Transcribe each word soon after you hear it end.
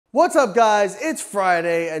What's up, guys? It's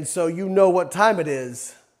Friday, and so you know what time it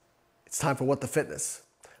is. It's time for What the Fitness.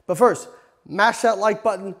 But first, mash that like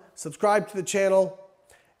button, subscribe to the channel,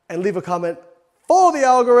 and leave a comment for the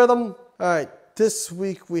algorithm. All right, this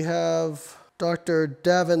week we have Dr.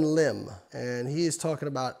 Davin Lim, and he is talking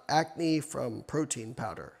about acne from protein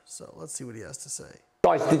powder. So let's see what he has to say.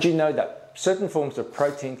 Guys, did you know that certain forms of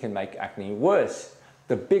protein can make acne worse?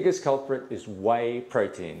 The biggest culprit is whey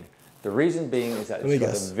protein. The reason being is that it's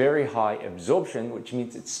got a very high absorption, which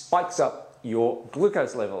means it spikes up your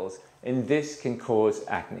glucose levels, and this can cause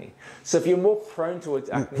acne. So if you're more prone towards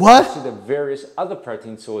acne, consider various other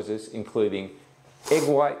protein sources, including egg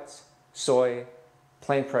whites, soy,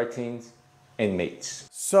 plant proteins, and meats.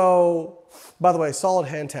 So, by the way, solid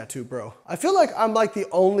hand tattoo, bro. I feel like I'm like the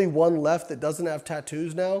only one left that doesn't have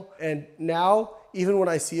tattoos now. And now, even when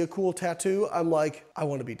I see a cool tattoo, I'm like, I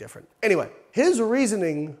want to be different. Anyway, his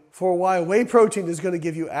reasoning for why whey protein is going to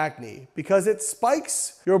give you acne, because it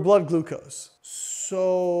spikes your blood glucose.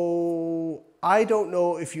 So I don't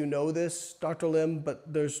know if you know this, Dr. Lim,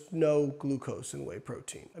 but there's no glucose in whey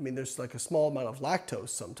protein. I mean, there's like a small amount of lactose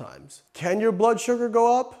sometimes. Can your blood sugar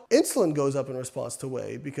go up? Insulin goes up in response to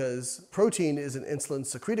whey because protein is an insulin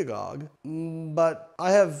secretagogue, but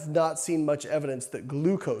I have not seen much evidence that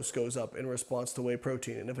glucose goes up in response to whey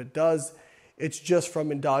protein. And if it does, it's just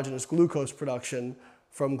from endogenous glucose production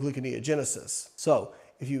from gluconeogenesis. So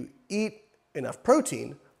if you eat enough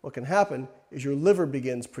protein, what can happen is your liver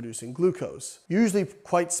begins producing glucose, usually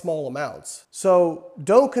quite small amounts. So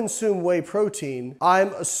don't consume whey protein. I'm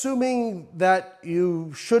assuming that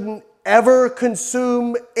you shouldn't ever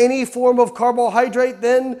consume any form of carbohydrate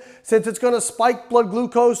then, since it's gonna spike blood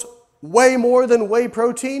glucose way more than whey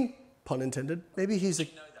protein, pun intended. Maybe he's a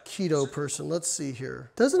keto person. Let's see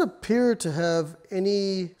here. Doesn't appear to have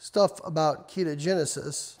any stuff about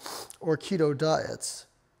ketogenesis or keto diets.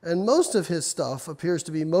 And most of his stuff appears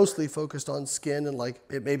to be mostly focused on skin and like,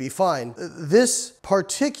 it may be fine. This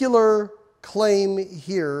particular claim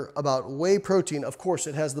here about whey protein, of course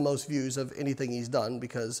it has the most views of anything he's done,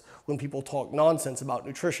 because when people talk nonsense about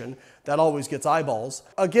nutrition, that always gets eyeballs.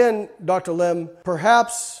 Again, Dr. Lim,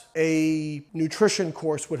 perhaps a nutrition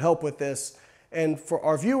course would help with this. And for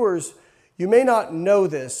our viewers, you may not know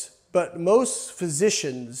this, but most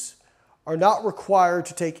physicians are not required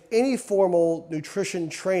to take any formal nutrition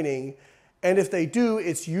training, and if they do,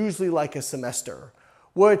 it's usually like a semester,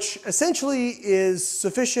 which essentially is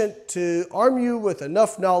sufficient to arm you with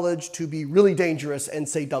enough knowledge to be really dangerous and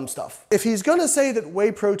say dumb stuff. If he's gonna say that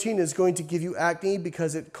whey protein is going to give you acne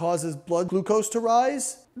because it causes blood glucose to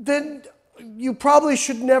rise, then you probably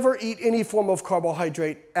should never eat any form of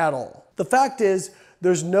carbohydrate at all. The fact is,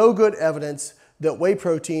 there's no good evidence that whey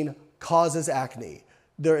protein causes acne.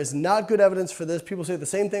 There is not good evidence for this. People say the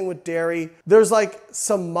same thing with dairy. There's like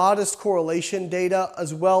some modest correlation data,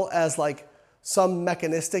 as well as like some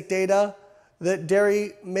mechanistic data that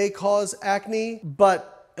dairy may cause acne.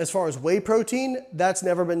 But as far as whey protein, that's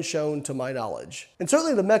never been shown to my knowledge. And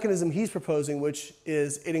certainly the mechanism he's proposing, which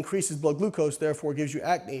is it increases blood glucose, therefore gives you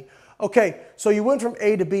acne. Okay, so you went from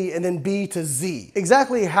A to B and then B to Z.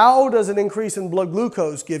 Exactly how does an increase in blood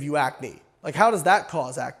glucose give you acne? Like, how does that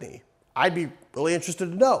cause acne? I'd be really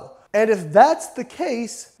interested to know. And if that's the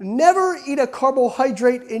case, never eat a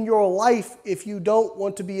carbohydrate in your life if you don't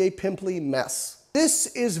want to be a pimply mess. This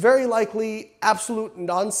is very likely absolute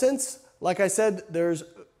nonsense. Like I said, there's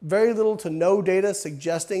very little to no data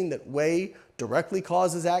suggesting that whey directly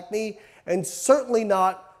causes acne, and certainly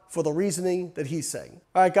not for the reasoning that he's saying.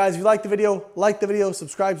 All right, guys, if you like the video,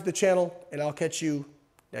 subscribe to the channel, and I'll catch you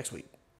next week.